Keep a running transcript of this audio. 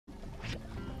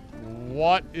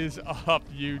What is up,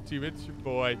 YouTube? It's your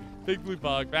boy, Big Blue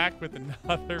Bug, back with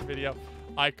another video.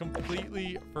 I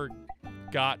completely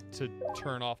forgot to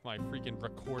turn off my freaking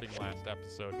recording last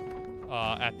episode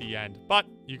at the end. But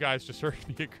you guys just heard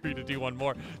me agree to do one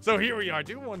more. So here we are,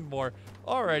 do one more.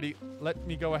 Alrighty, let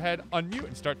me go ahead, unmute,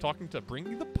 and start talking to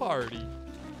Bring the Party.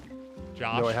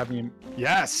 Josh? Do I have you?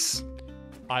 Yes!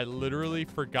 I literally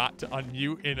forgot to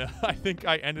unmute, and I think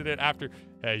I ended it after,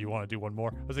 hey, you want to do one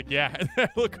more? I was like, yeah, and then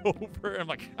I look over, and I'm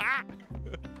like, ah!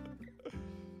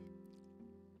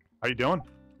 How you doing?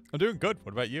 I'm doing good.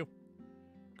 What about you?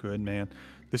 Good, man.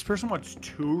 This person wants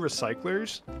 2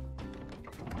 recyclers.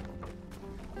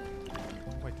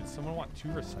 Wait, did someone want 2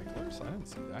 recyclers? I didn't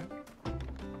see that.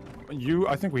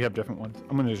 I think we have different ones.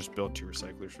 I'm gonna just build 2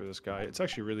 recyclers for this guy. It's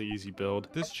actually a really easy build.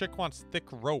 This chick wants thick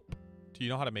rope. Do you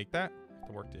know how to make that?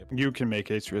 The work table. You can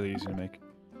make it. It's really easy to make.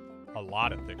 A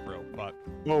lot of thick rope, but...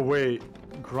 Oh, wait.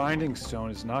 Grinding stone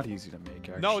is not easy to make,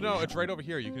 actually. No, it's right over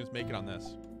here. You can just make it on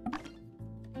this.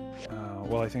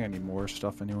 Well, I think I need more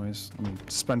stuff anyways. Let me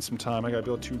spend some time. I gotta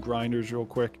build 2 grinders real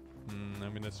quick.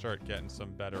 I'm gonna start getting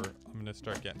some better... I'm gonna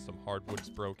start getting some hardwoods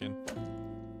broken.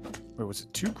 Wait, was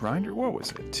it 2 grinder? What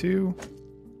was it? 2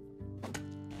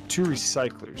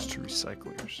 recyclers. 2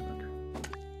 recyclers. Okay.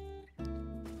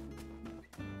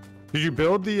 Did you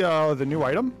build the new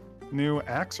item? New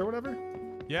axe or whatever?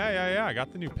 Yeah. I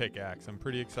got the new pickaxe. I'm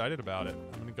pretty excited about it.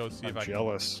 I'm gonna go see if I can...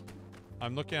 jealous.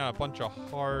 I'm looking at a bunch of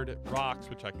hard rocks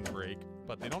which I can break,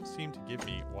 but they don't seem to give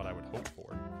me what I would hope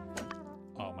for.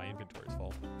 Oh, my inventory's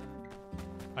full.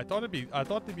 I thought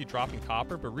they'd be dropping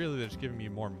copper, but really they're just giving me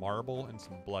more marble and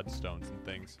some bloodstones and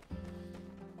things.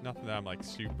 Nothing that I'm like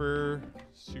super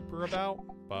about,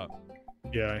 but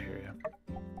Yeah, I hear you.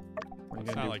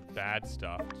 it's not like bad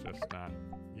stuff. It's just not,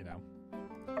 you know,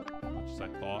 much as I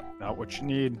thought. Not what you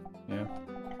need. Yeah.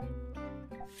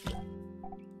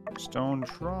 Stone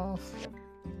trough.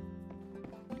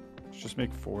 Let's just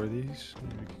make 4 of these.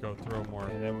 We could go throw more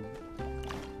And then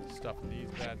stuff in these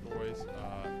bad boys.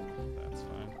 That's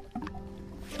fine.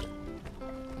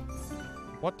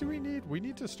 What do we need? We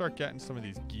need to start getting some of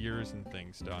these gears and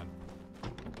things done.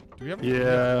 Do we have, we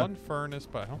have 1 furnace,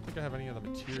 but I don't think I have any of the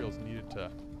materials needed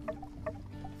to...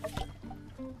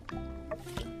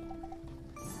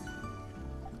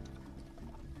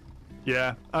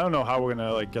 Yeah, I don't know how we're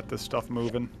gonna like get this stuff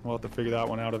moving. We'll have to figure that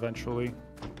one out eventually.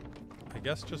 I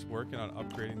guess just working on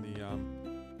upgrading the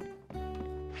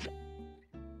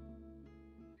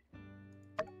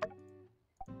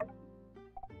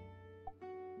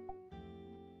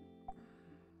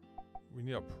we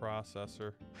need a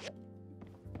processor.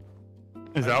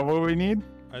 Is that what we need?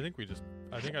 I think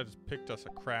I just picked us a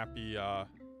crappy Can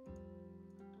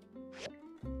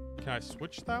I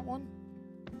switch that one?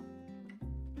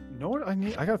 You know what I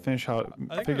need? I gotta finish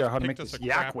figure out how to make this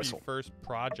yak whistle. First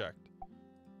project.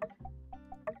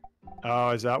 Oh,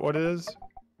 is that what it is?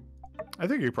 I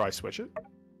think you could probably switch it.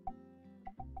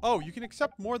 Oh, you can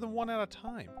accept more than 1 at a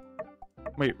time.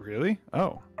 Wait, really?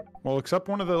 Oh. Well, accept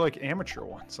one of the like amateur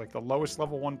ones, like the lowest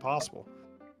level one possible.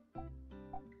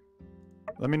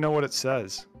 Let me know what it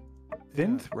says.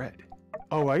 Thin thread.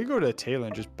 Oh, I could go to a tailor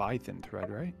and just buy thin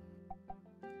thread, right?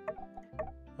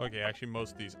 Okay, actually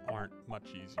most of these aren't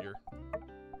much easier.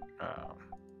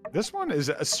 This one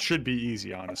should be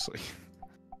easy, honestly.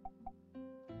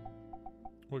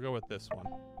 We'll go with this one.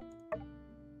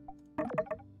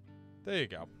 There you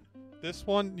go. This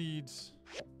one needs...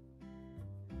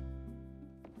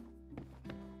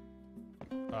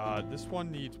 this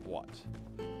one needs what?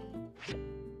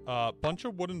 A bunch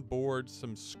of wooden boards,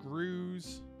 some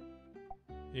screws,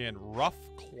 and rough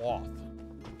cloth.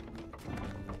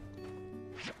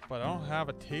 But I don't have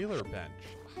a tailor bench.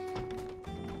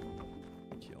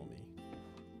 Kill me.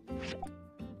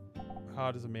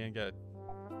 How does a man get...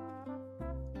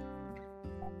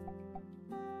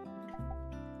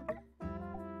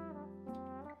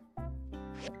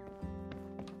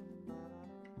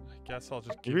 I guess I'll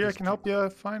just Maybe I can help you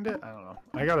find it. I don't know.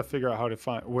 I gotta figure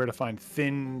out where to find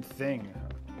thin thing,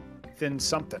 thin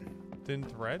something. Thin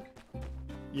thread?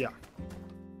 Yeah.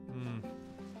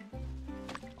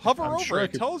 Hover over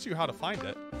it. It tells you how to find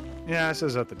it. Yeah, it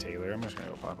says at the tailor. I'm just gonna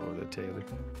go pop over to the tailor.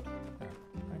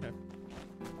 Okay.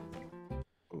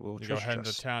 We'll go ahead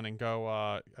into town and go.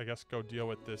 I guess go deal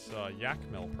with this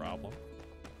Yakmel problem.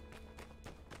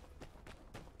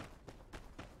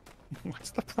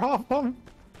 What's the problem?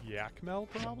 Yakmel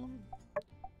problem?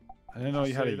 I didn't know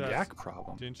you had a yak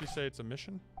problem. Didn't you say it's a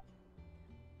mission?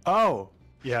 Oh,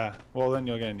 yeah. Well, then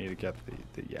you're gonna need to get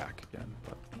the yak again.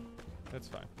 But that's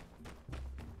fine.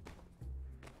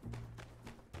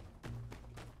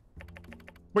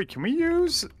 Wait, can we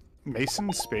use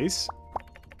Mason space?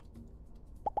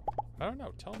 I don't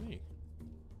know. Tell me.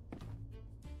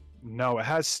 No, it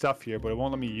has stuff here, but it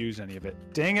won't let me use any of it.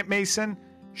 Dang it, Mason!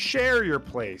 Share your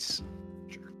place.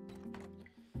 Sure.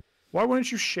 Why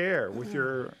wouldn't you share with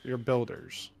your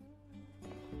builders?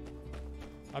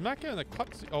 I'm not getting the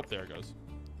cutscene. Oh, there it goes.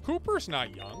 Cooper's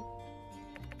not young.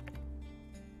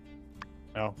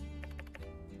 No.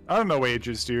 I don't know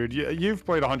ages, dude. You've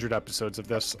played 100 episodes of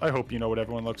this. I hope you know what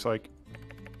everyone looks like.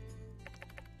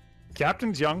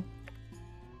 Captain's young.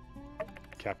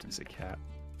 Captain's a cat.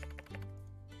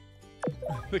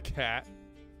 The cat.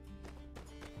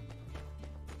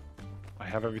 I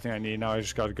have everything I need now. I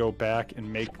just got to go back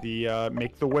and make the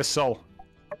whistle.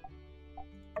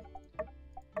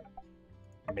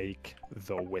 Make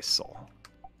the whistle.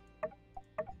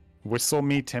 Whistle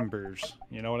me timbers.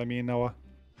 You know what I mean, Noah?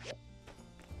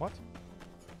 What?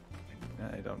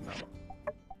 I don't know.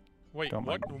 Wait,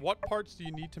 what parts do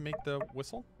you need to make the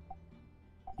whistle?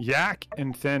 Yak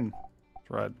and thin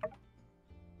thread.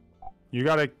 You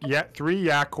got 3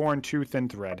 yak horn, 2 thin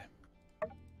thread.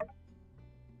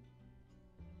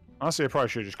 Honestly, I probably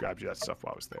should have just grabbed you that stuff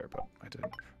while I was there, but I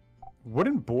didn't.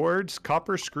 Wooden boards,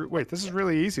 copper screw. Wait, this is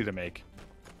really easy to make.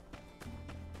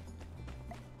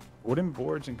 Wooden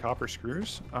boards and copper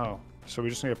screws? Oh, so we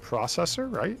just need a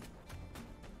processor, right?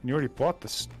 And you already bought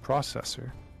this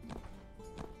processor.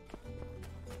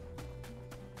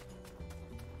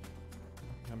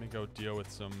 Let me go deal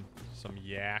with some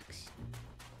yaks.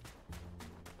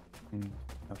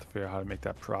 Have to figure out how to make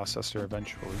that processor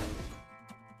eventually.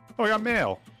 Oh, I got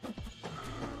mail.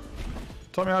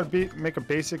 Tell me how to make a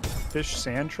basic fish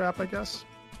sand trap, I guess.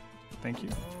 Thank you.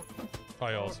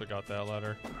 I also got that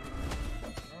letter.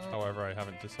 However, I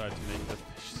haven't decided to make the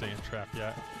fish sand trap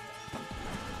yet.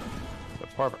 Is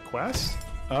that part of a quest?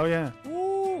 Oh, yeah.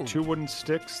 Ooh. 2 wooden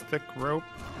sticks, thick rope.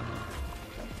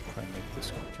 Try and make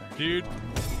this quicker. Dude,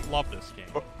 love this game.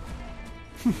 Oh.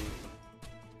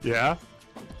 Yeah?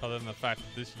 Other than the fact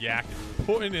that this yak is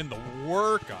putting in the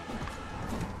work on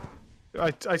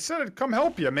it. I said I'd come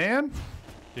help you, man.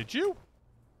 Did you?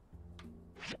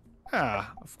 Yeah,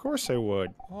 of course I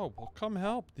would. Oh, well, come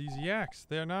help these yaks.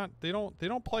 They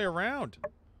don't play around.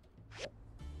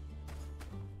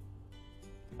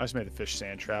 I just made a fish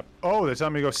sand trap. Oh, they're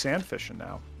telling me to go sand fishing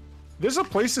now. There's a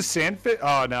place to sand fish.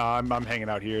 Oh no, I'm hanging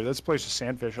out here. There's a place to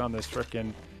sand fish on this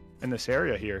frickin' in this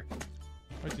area here.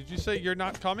 Wait, did you say you're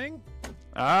not coming?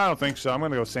 I don't think so. I'm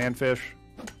gonna go sand fish.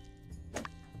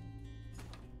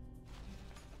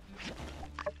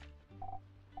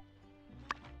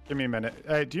 Give me a minute.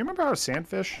 Hey, do you remember how to sand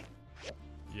fish?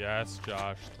 Yes,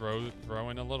 Josh. Throw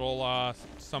in a little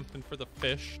something for the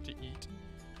fish to eat,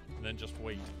 and then just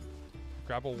wait.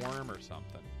 Grab a worm or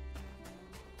something.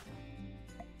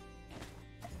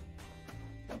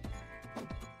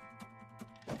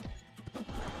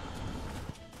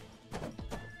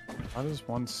 How does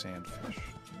one sand fish?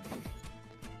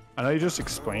 I know you just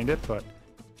explained it, but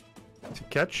to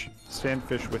catch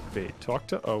sandfish with bait, talk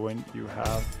to Owen. You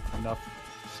have enough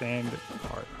sand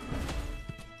art.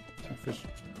 Fish.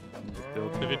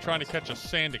 If you're trying to catch a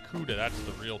sandacuda, that's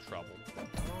the real trouble.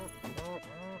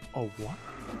 Oh, what?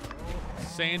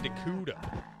 Sandacuda.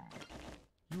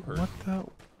 You heard.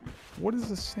 What is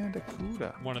a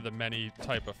sandacuda? One of the many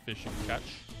type of fish you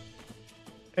catch.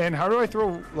 And how do I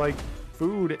throw, like,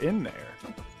 food in there?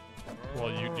 Well,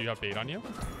 do you have bait on you?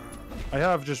 I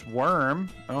have just worm.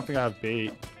 I don't think I have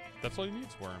bait. That's all you need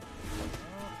is worm.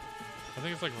 I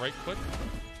think it's like right click.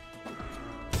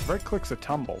 Right click's a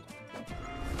tumble.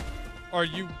 Or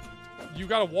you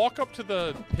gotta walk up to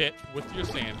the pit with your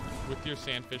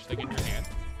sandfish thing in your hand.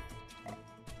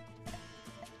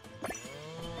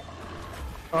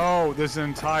 Oh, there's an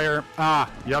entire...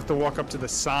 you have to walk up to the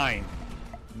sign.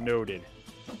 Noted.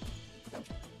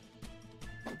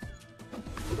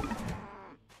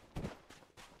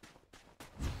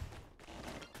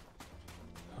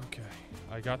 Okay,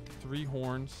 I got the 3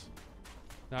 horns.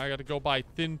 Now I gotta go buy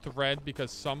thin thread because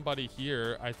somebody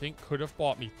here, I think, could have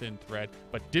bought me thin thread,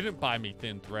 but didn't buy me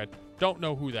thin thread. Don't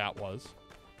know who that was.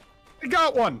 I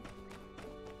got one!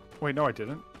 Wait, no I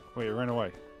didn't. Wait, it ran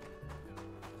away.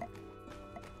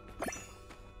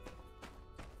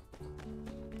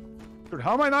 Dude,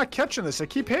 how am I not catching this? I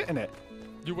keep hitting it.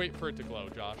 You wait for it to glow,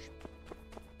 Josh.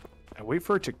 I wait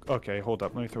for it to... Okay, hold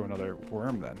up. Let me throw another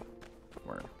worm then.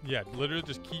 Worm. Yeah, literally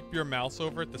just keep your mouse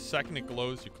over it. The second it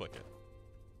glows, you click it.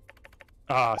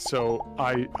 So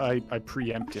I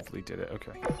preemptively did it.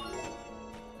 Okay.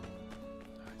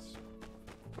 Nice.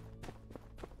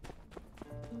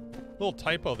 Little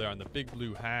typo there on the big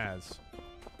blue has.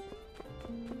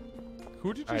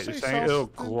 Who did you say you're saying it'll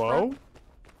glow?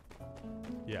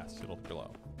 Yes, it'll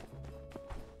glow.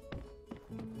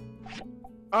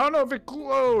 I don't know if it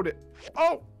glowed.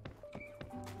 Oh!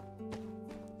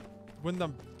 When the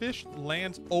fish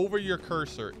lands over your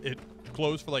cursor, it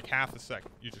glows for like half a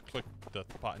second. You just click the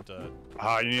pot into.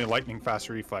 You need lightning fast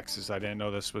reflexes. I didn't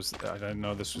know this was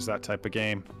that type of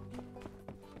game.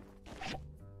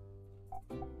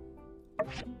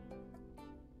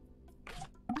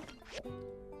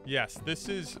 Yes, this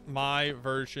is my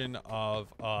version of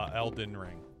Elden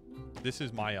Ring. This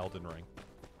is my Elden Ring.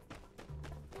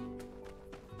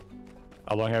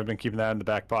 How long have I been keeping that in the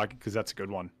back pocket? Because that's a good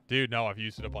one. Dude, no, I've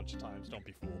used it a bunch of times. Don't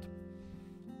be fooled.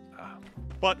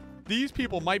 But these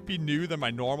people might be new than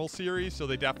my normal series, so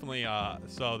they definitely,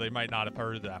 so they might not have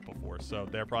heard of that before. So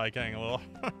they're probably getting a little,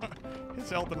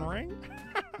 it's Elden Ring?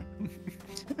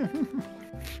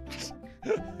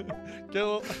 Get a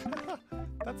little,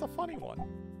 that's a funny one.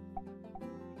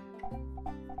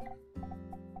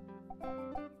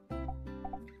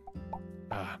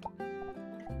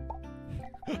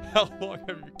 How long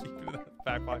have you been keeping in that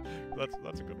back pocket? That's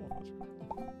a good one. That's a good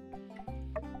one.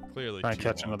 Clearly. Trying to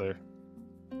catch another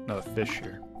fish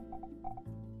here.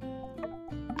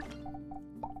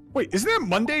 Wait, isn't that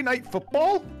Monday Night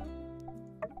Football?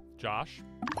 Josh,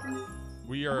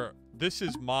 this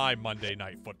is my Monday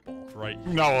Night Football, right?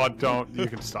 No, I don't. You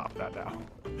can stop that now.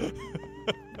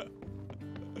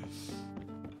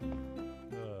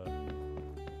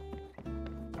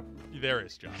 There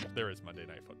is, Josh. There is Monday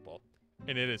Night Football.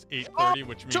 And it is 8:30,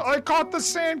 which means... I caught the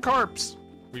sand carps!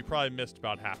 We probably missed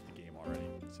about half the game already,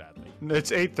 sadly. It's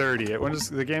 8:30. When does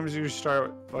the games usually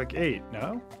start? Like 8,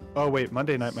 no? Oh, wait.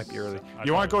 Monday night might be early.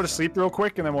 You want to go to sleep real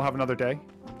quick, and then we'll have another day?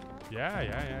 Yeah.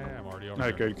 I'm already over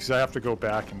Alright, good. Because I have to go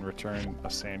back and return a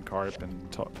sand carp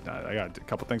and talk. I got a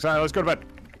couple things. All right, let's go to bed.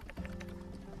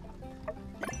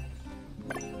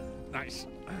 Nice.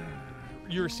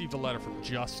 You received a letter from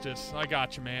Justice. I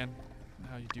got you, man.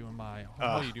 How you doing,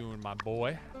 how you doing, my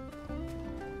boy?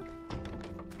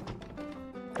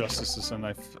 Justice is a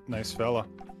nice fella.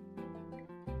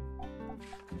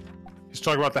 He's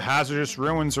talking about the hazardous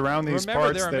ruins around these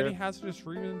parts. Remember, there are many hazardous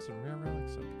ruins and rare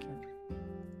relics. So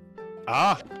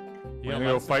we're gonna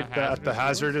go fight at the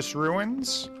hazardous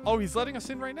ruins. Oh, he's letting us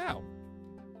in right now.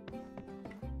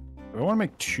 We want to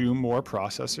make 2 more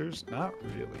processors. Not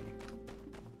really.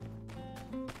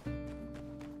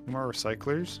 2 more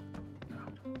recyclers.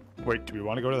 Wait, do we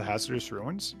want to go to the hazardous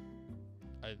ruins?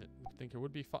 I think it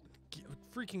would be fun.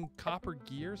 Freaking copper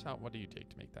gears? What do you take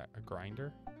to make that? A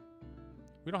grinder?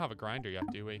 We don't have a grinder yet,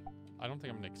 do we? I don't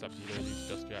think I'm going to accept either of these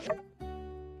just yet.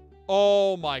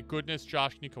 Oh my goodness,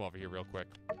 Josh, can you come over here real quick?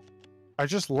 I'm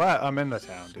in the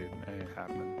town, dude. Ain't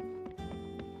happening.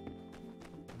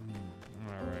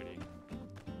 Alrighty.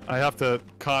 I have to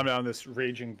calm down this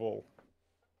raging bull.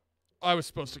 I was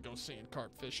supposed to go sand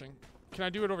carp fishing. Can I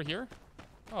do it over here?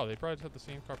 Oh, they probably just have the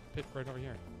sand carp pit right over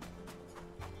here.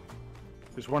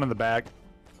 There's one in the back.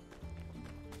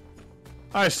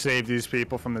 I saved these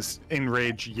people from this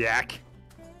enraged yak.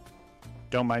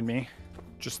 Don't mind me.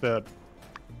 Just the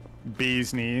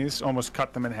bee's knees. Almost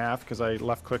cut them in half because I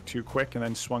left click too quick and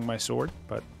then swung my sword,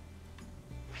 but...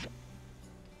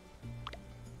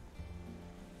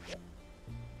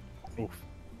 Oof.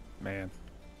 Man.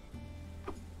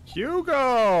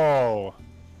 Hugo!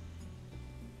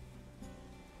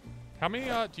 How many,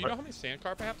 do you know how many sand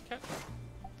carp I have to catch?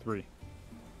 3.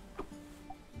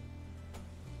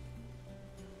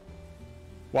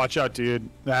 Watch out, dude.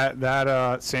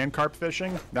 That sand carp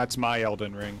fishing, that's my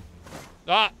Elden Ring.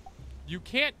 You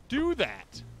can't do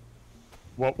that.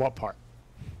 What part?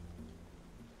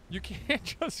 You can't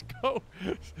just go.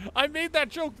 I made that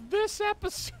joke this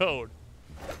episode.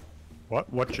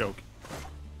 What joke?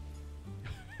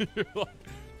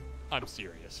 I'm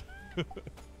serious.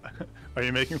 Are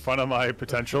you making fun of my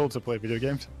potential to play video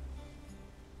games?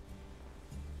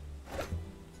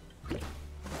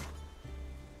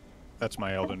 That's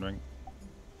my Elden Ring.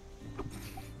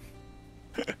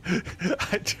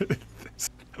 I did this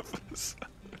episode.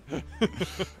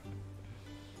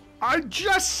 I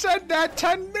just said that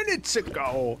 10 minutes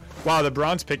ago. Wow, the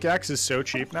bronze pickaxe is so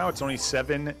cheap now. It's only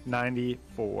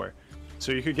 $7.94.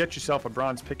 So you could get yourself a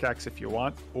bronze pickaxe if you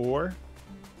want, or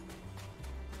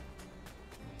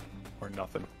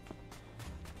nothing.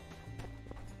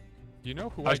 You know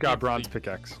who I got bronze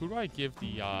pickaxe. Who do I give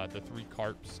the 3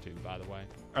 carps to, by the way?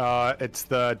 It's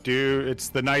the dude. It's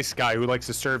the nice guy who likes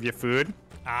to serve you food.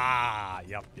 Ah,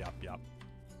 yep.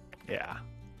 Yeah,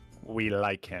 we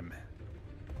like him.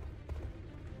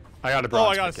 I got a bronze. Oh,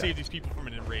 I gotta pickaxe. save these people from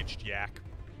an enraged yak.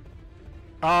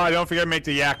 Don't forget to make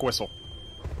the yak whistle.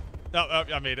 Oh,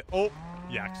 I made it. Oh,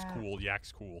 yak's cool.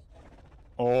 Yak's cool.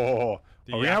 Oh,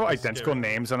 The are we gonna have Yakmel identical scary.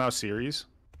 names on our series?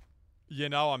 You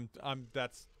know,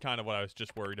 that's kind of what I was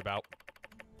just worried about.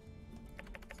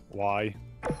 Why?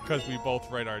 Because we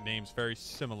both write our names very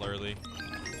similarly.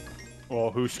 Well,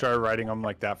 who started writing them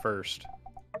like that first?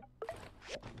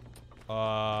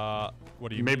 What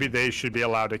do you Maybe mean? they should be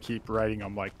allowed to keep writing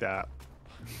them like that.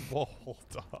 Whoa, hold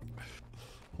up.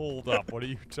 Hold up. What are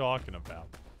you talking about?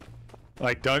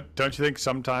 Like, don't you think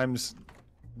sometimes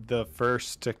the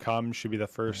first to come should be the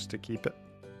first to keep it?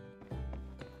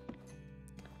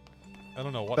 I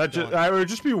don't know what. That would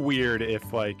just be weird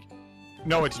if like.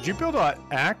 No, did you build an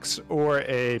axe or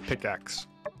a pickaxe?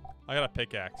 I got a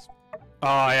pickaxe.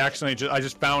 I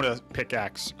just found a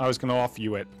pickaxe. I was gonna offer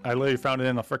you it. I literally found it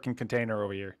in a freaking container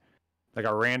over here. Like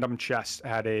a random chest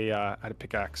had a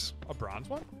pickaxe. A bronze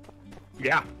one?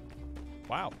 Yeah.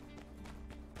 Wow.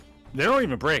 They don't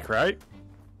even break, right?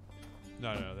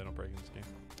 No, they don't break in this game.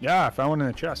 Yeah, I found one in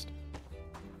a chest.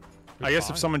 Good I guess if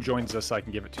find. someone joins us, I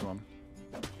can give it to them.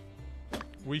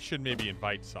 We should maybe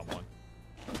invite someone.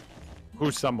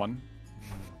 Who's someone?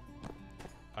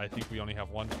 I think we only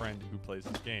have one friend who plays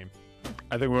this game.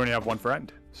 I think we only have one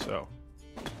friend, so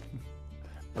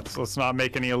let's not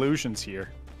make any illusions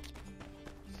here.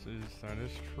 That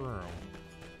is true.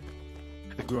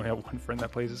 I think we only have one friend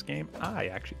that plays this game. I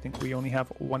actually think we only have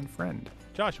one friend.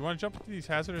 Josh, you want to jump into these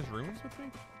hazardous ruins with me?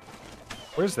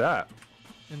 Where's that?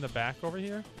 In the back over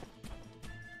here?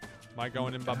 Am I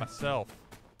going in by myself?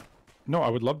 No, I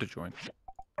would love to join.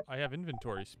 I have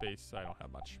inventory space. I don't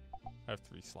have much. I have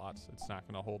 3 slots. It's not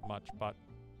going to hold much, but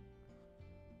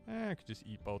I could just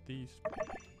eat both these.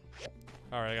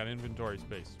 All right, I got inventory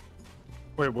space.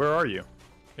 Wait, where are you?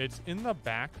 It's in the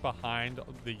back behind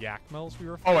the Yakmels we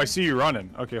were Oh, I fighting. see you running.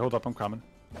 Okay, hold up, I'm coming.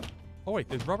 Oh, wait,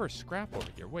 there's rubber scrap over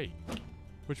here. Wait.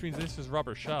 Which means this is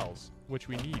rubber shells, which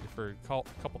we need for a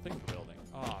couple things we're building.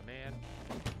 Oh, man.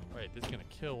 Wait, this is going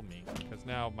to kill me, because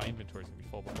now my inventory's going to be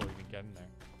full before we even get in there.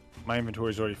 My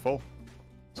inventory's already full,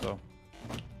 so.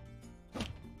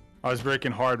 I was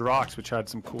breaking hard rocks, which had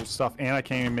some cool stuff, and I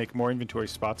can't even make more inventory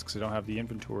spots because I don't have the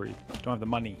inventory, don't have the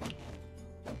money.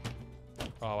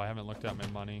 Oh, I haven't looked at my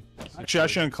money. Actually, I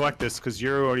shouldn't collect this because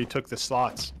you already took the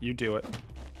slots. You do it.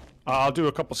 I'll do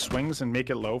a couple swings and make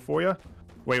it low for you.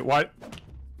 Wait, what?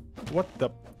 What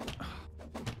the?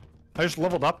 I just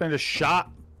leveled up and just shot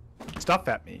stuff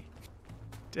at me.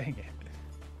 Dang it.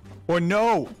 Or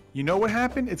no, you know what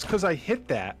happened? It's because I hit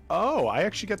that. Oh, I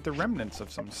actually get the remnants of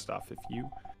some stuff if you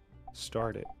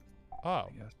start it. Oh, I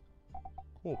guess.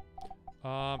 cool.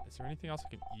 Is there anything else I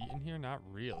can eat in here? Not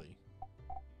really.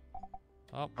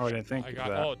 Oh, Oh, I didn't think I of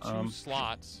got that. 2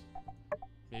 slots.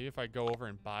 Maybe if I go over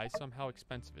and buy some, how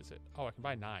expensive is it? Oh, I can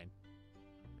buy 9.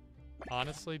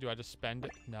 Honestly, do I just spend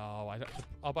it? No,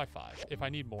 I'll buy 5. If I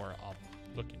need more, I'll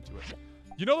look into it.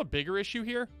 You know the bigger issue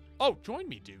here? Oh, join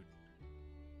me, dude.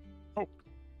 Oh.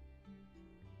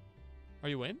 Are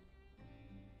you in?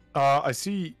 I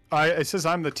see. It says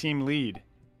I'm the team lead.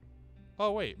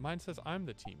 Oh, wait. Mine says I'm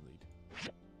the team lead.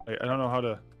 I don't know how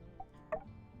to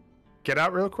get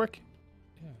out real quick.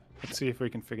 Yeah. Let's see if we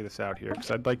can figure this out here,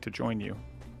 because I'd like to join you.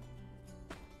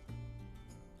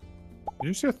 Did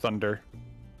you see thunder?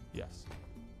 Yes.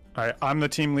 All right, I'm the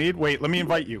team lead. Wait, let me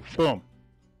invite you. Boom.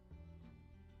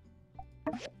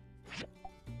 All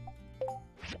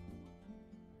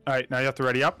right, now you have to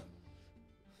ready up.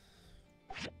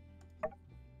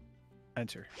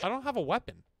 Enter. I don't have a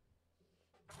weapon.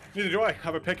 Neither do I. I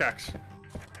have a pickaxe.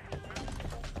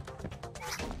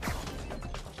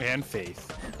 And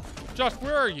faith. Josh,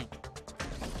 where are you?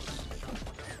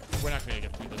 We're not gonna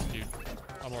get through this, dude.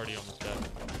 I'm already almost dead.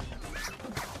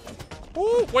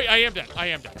 Ooh, wait, I am dead. I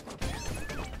am dead.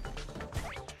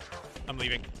 I'm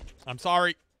leaving. I'm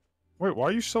sorry. Wait, why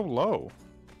are you so low?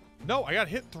 No, I got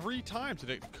hit 3 times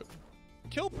and it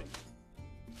killed me.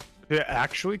 Did it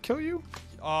actually kill you?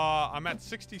 I'm at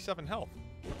 67 health.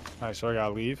 All right, so I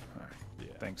gotta leave. All right.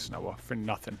 Yeah. Thanks, Noah, for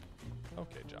nothing.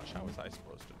 Okay, Josh, how was I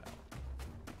supposed to know?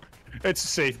 It's a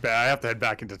safe bet. I have to head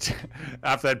back into. I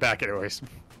have to head back anyways.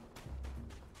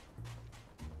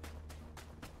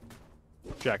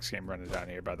 Jack's game running down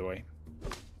here, by the way.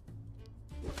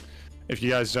 If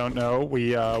you guys don't know, we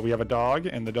have a dog,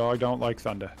 and the dog don't like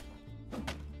thunder.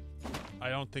 I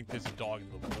don't think there's a dog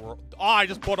in the world. Oh, I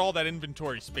just bought all that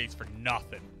inventory space for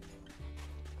nothing.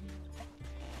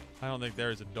 I don't think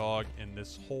there's a dog in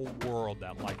this whole world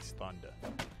that likes thunder.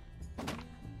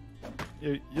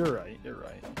 You're right. You're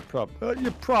right.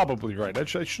 You're probably right.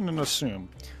 I shouldn't assume.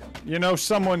 You know,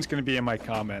 someone's gonna be in my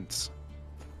comments.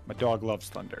 My dog loves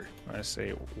thunder. I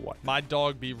say what? My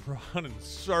dog be running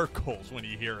circles when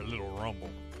you hear a little rumble.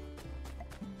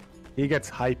 He gets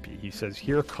hypey. He says,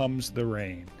 "Here comes the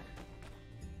rain."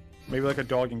 Maybe like a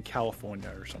dog in California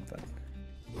or something.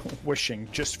 Wishing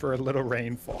just for a little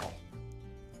rainfall.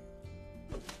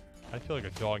 I feel like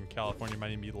a dog in California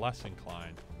might even be less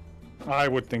inclined. I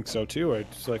would think so too.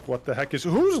 It's like, what the heck is...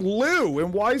 Who's Lou?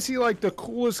 And why is he like the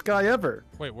coolest guy ever?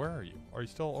 Wait, where are you? Are you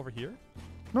still over here?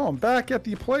 No, I'm back at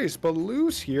the place, but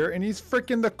Lou's here, and he's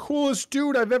freaking the coolest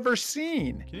dude I've ever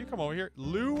seen. Can you come over here?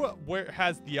 Lou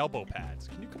has the elbow pads.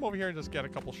 Can you come over here and just get a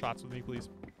couple shots with me, please?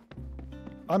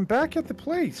 I'm back at the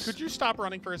place. Could you stop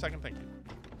running for a second? Thank you.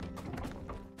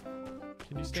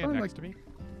 Can you stand next to me?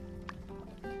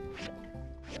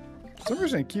 For some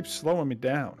reason, it keeps slowing me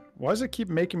down. Why does it keep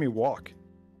making me walk?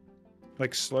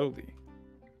 Like, slowly.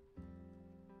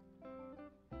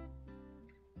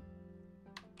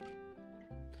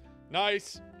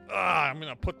 Nice. I'm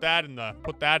gonna put that in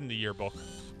the yearbook.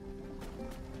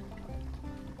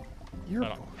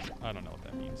 Yearbook? I don't know what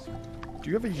that means. Do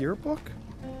you have a yearbook?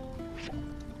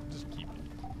 Just keep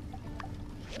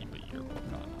a yearbook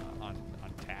on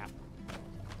tap.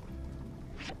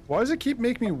 Why does it keep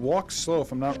making me walk slow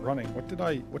if I'm not running? What did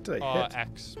I hit?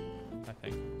 X, I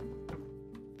think.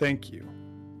 Thank you.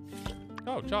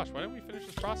 Oh, Josh, why don't we finish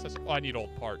this process? Oh, I need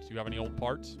old parts. Do you have any old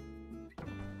parts?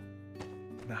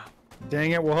 No.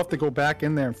 Dang it, we'll have to go back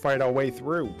in there and fight our way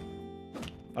through.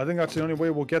 I think that's the only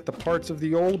way we'll get the parts of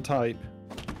the old type.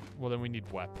 Well, then we need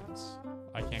weapons.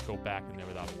 I can't go back in there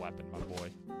without a weapon, my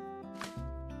boy.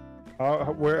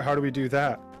 How do we do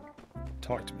that?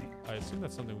 Talk to me. I assume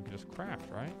that's something we can just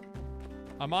craft, right?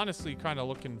 I'm honestly kind of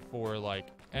looking for, like,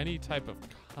 any type of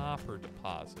copper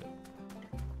deposit.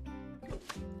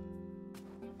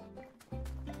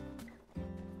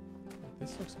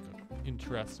 This looks like an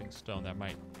interesting stone that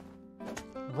might...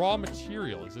 Raw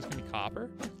material. Is this going to be copper?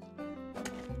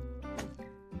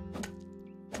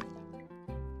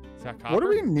 Is that copper? What do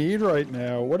we need right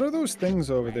now? What are those things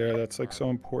over there that's, like, so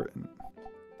important?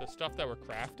 The stuff that we're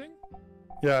crafting?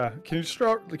 Yeah. Can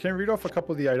you read off a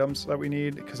couple of the items that we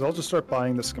need? Because I'll just start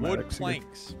buying the schematics. Wood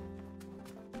planks.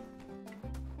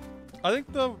 I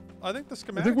think the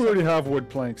schematics... I think we already have wood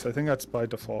planks. I think that's by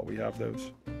default we have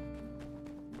those.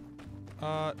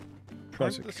 The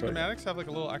schematics have like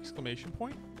a little exclamation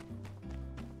point.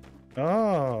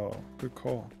 Oh, good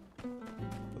call.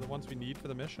 For the ones we need for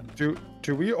the mission.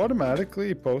 Do we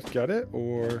automatically both get it,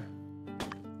 or?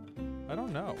 I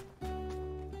don't know.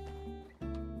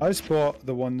 I just bought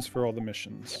the ones for all the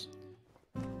missions.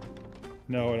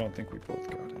 No, I don't think we both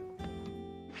got it.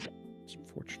 It's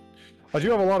unfortunate. I do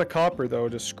have a lot of copper though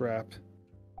to scrap,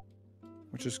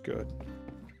 which is good.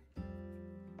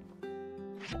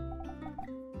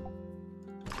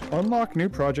 Unlock new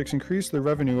projects, increase the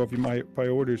revenue of by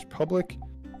orders. Public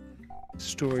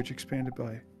storage expanded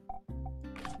by...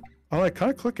 I'm like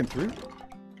kind of clicking through.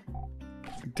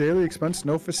 Daily expense,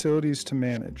 no facilities to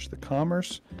manage. The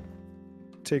commerce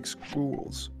takes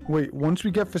ghouls. Wait, once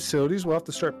we get facilities, we'll have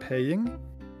to start paying?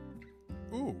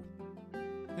 Ooh,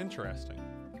 interesting.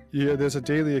 Yeah, there's a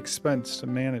daily expense to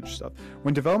manage stuff.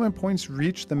 When development points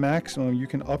reach the maximum, you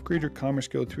can upgrade your Commerce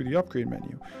Guild through the upgrade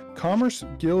menu. Commerce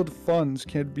Guild funds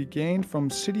can be gained from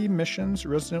city missions,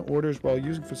 resident orders, while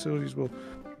using facilities will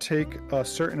take a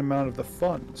certain amount of the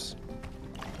funds.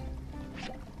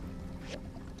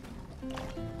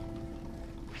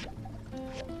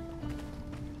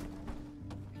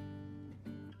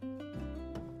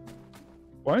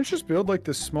 Why don't you just build like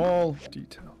the small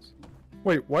details?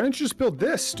 Wait, why didn't you just build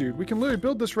this, dude? We can literally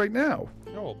build this right now.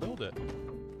 No, we'll build it.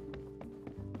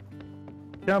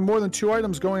 Yeah, more than 2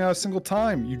 items going out a single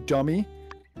time, you dummy.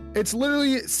 It's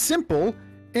literally simple,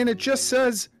 and it just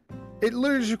says, it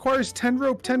literally just requires 10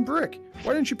 rope, 10 brick.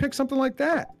 Why didn't you pick something like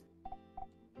that?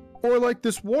 Or like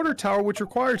this water tower, which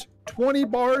requires 20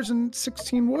 bars and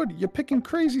 16 wood. You're picking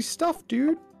crazy stuff,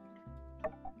 dude.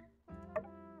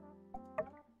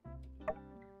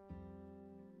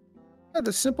 Yeah,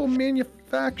 the simple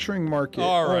manufacturing market.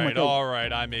 All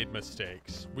right. I made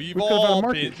mistakes. We've all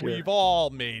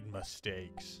made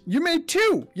mistakes. You made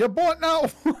 2. You bought now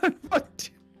 1.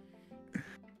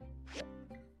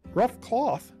 Rough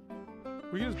cloth.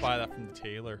 We can just buy that from the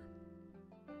tailor.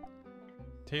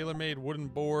 Tailor made wooden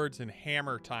boards and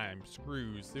hammer time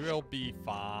screws. They'll be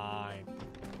fine.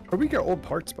 Where we get old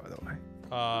parts, by the way?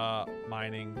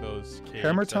 Mining those caves.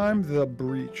 Hammer time, the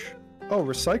breach. Oh,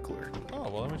 recycler. Oh,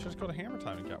 well, then we just go to Hammer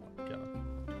Time and get them.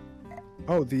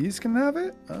 Oh, these can have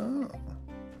it? Oh.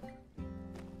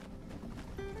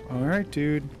 Alright,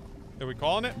 dude. Are we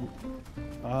calling it?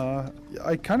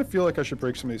 I kind of feel like I should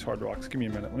break some of these hard rocks. Give me a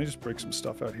minute. Let me just break some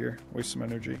stuff out here. Waste some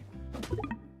energy.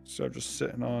 So just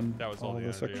sitting on that was all the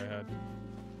energy I had.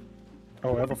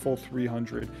 Oh, I have a full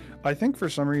 300. I think for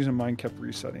some reason mine kept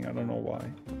resetting. I don't know why.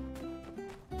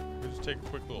 We'll just take a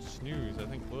quick little snooze. I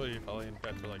think Lily probably in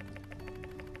bed for like...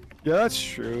 Yeah, that's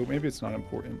true. Maybe it's not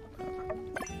important.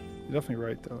 You're definitely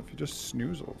right, though. If you just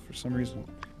snoozle, for some reason,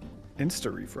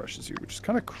 insta refreshes you, which is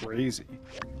kind of crazy.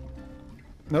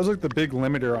 That was like the big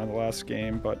limiter on the last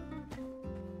game, but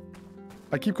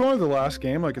I keep going to the last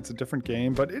game like it's a different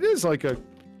game, but it is like it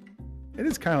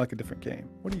is kind of like a different game.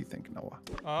 What do you think, Noah?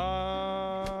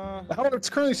 How it's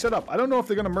currently set up, I don't know if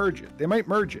they're gonna merge it. They might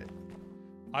merge it.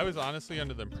 I was honestly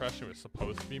under the impression it was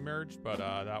supposed to be merged, but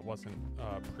that wasn't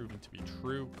proven to be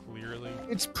true, clearly.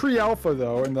 It's pre-alpha,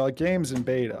 though, and the game's in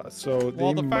beta, so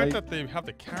well, the fact that they have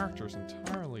the characters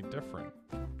entirely different.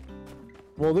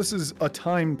 Well, this is a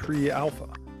time pre-alpha.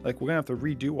 Like, we're gonna have to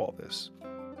redo all this.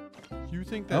 You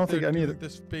think that they're doing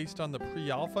this based on the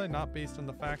pre-alpha, and not based on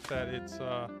the fact that it's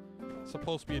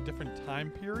supposed to be a different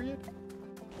time period?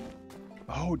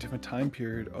 Oh, different time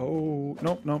period. Oh,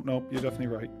 nope. You're definitely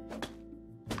right.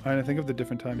 I didn't think of the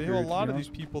different time period. They have a lot of these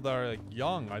people that are like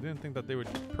young. I didn't think that they would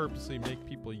purposely make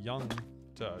people young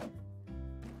to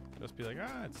just be like,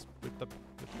 it's with the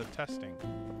testing.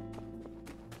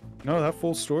 No, that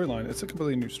full storyline. It's a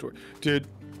completely new story, dude.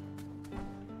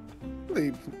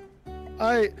 Really,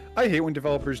 I hate when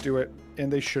developers do it,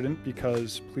 and they shouldn't,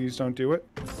 because please don't do it.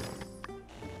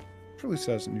 Just release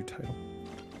it as a new title.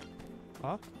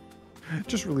 Huh?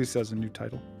 Just release it as a new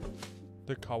title.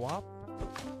 The co-op?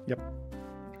 Yep.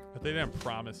 But they didn't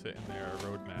promise it in their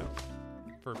roadmap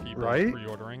for people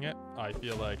pre-ordering it. I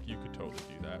feel like you could totally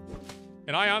do that.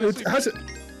 And I honestly...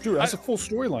 That's a full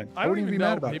storyline. I wouldn't even be know.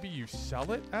 mad about Maybe you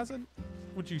sell it as a...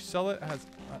 Would you sell it as...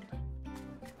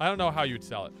 I don't know how you'd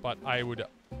sell it, but I would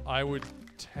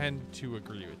tend to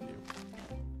agree with you.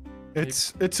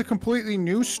 It's a completely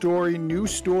new story, new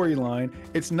storyline.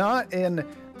 It's not in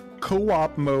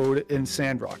co-op mode in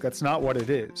SandRock. That's not what it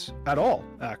is at all,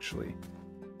 actually.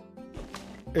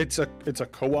 It's a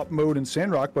co-op mode in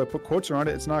SandRock, but I put quotes around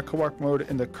it. It's not co-op mode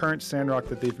in the current SandRock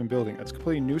that they've been building. It's a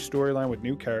completely new storyline with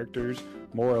new characters,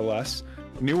 more or less,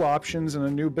 new options, and a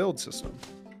new build system.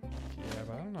 Yeah,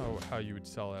 but I don't know how you would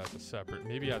sell it as a separate,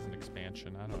 maybe as an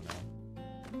expansion. I don't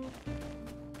know.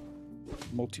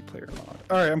 Multiplayer mod.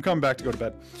 All right, I'm coming back to go to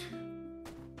bed.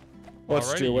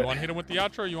 Let's do it. You want to hit him with the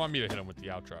outro, or you want me to hit him with the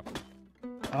outro?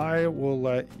 I will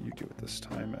let you do it this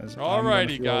time.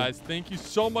 Alrighty, guys. Thank you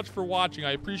so much for watching.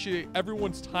 I appreciate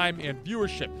everyone's time and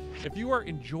viewership. If you are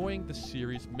enjoying the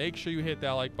series, make sure you hit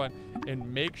that like button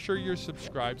and make sure you're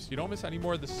subscribed so you don't miss any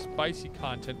more of the spicy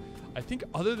content. I think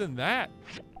other than that,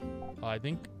 I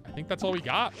think that's all we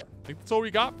got. I think that's all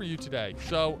we got for you today.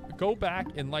 So go back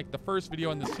and like the first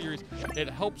video in the series. It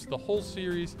helps the whole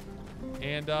series.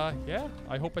 And yeah,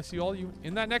 I hope I see all of you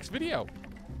in that next video.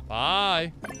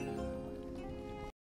 Bye.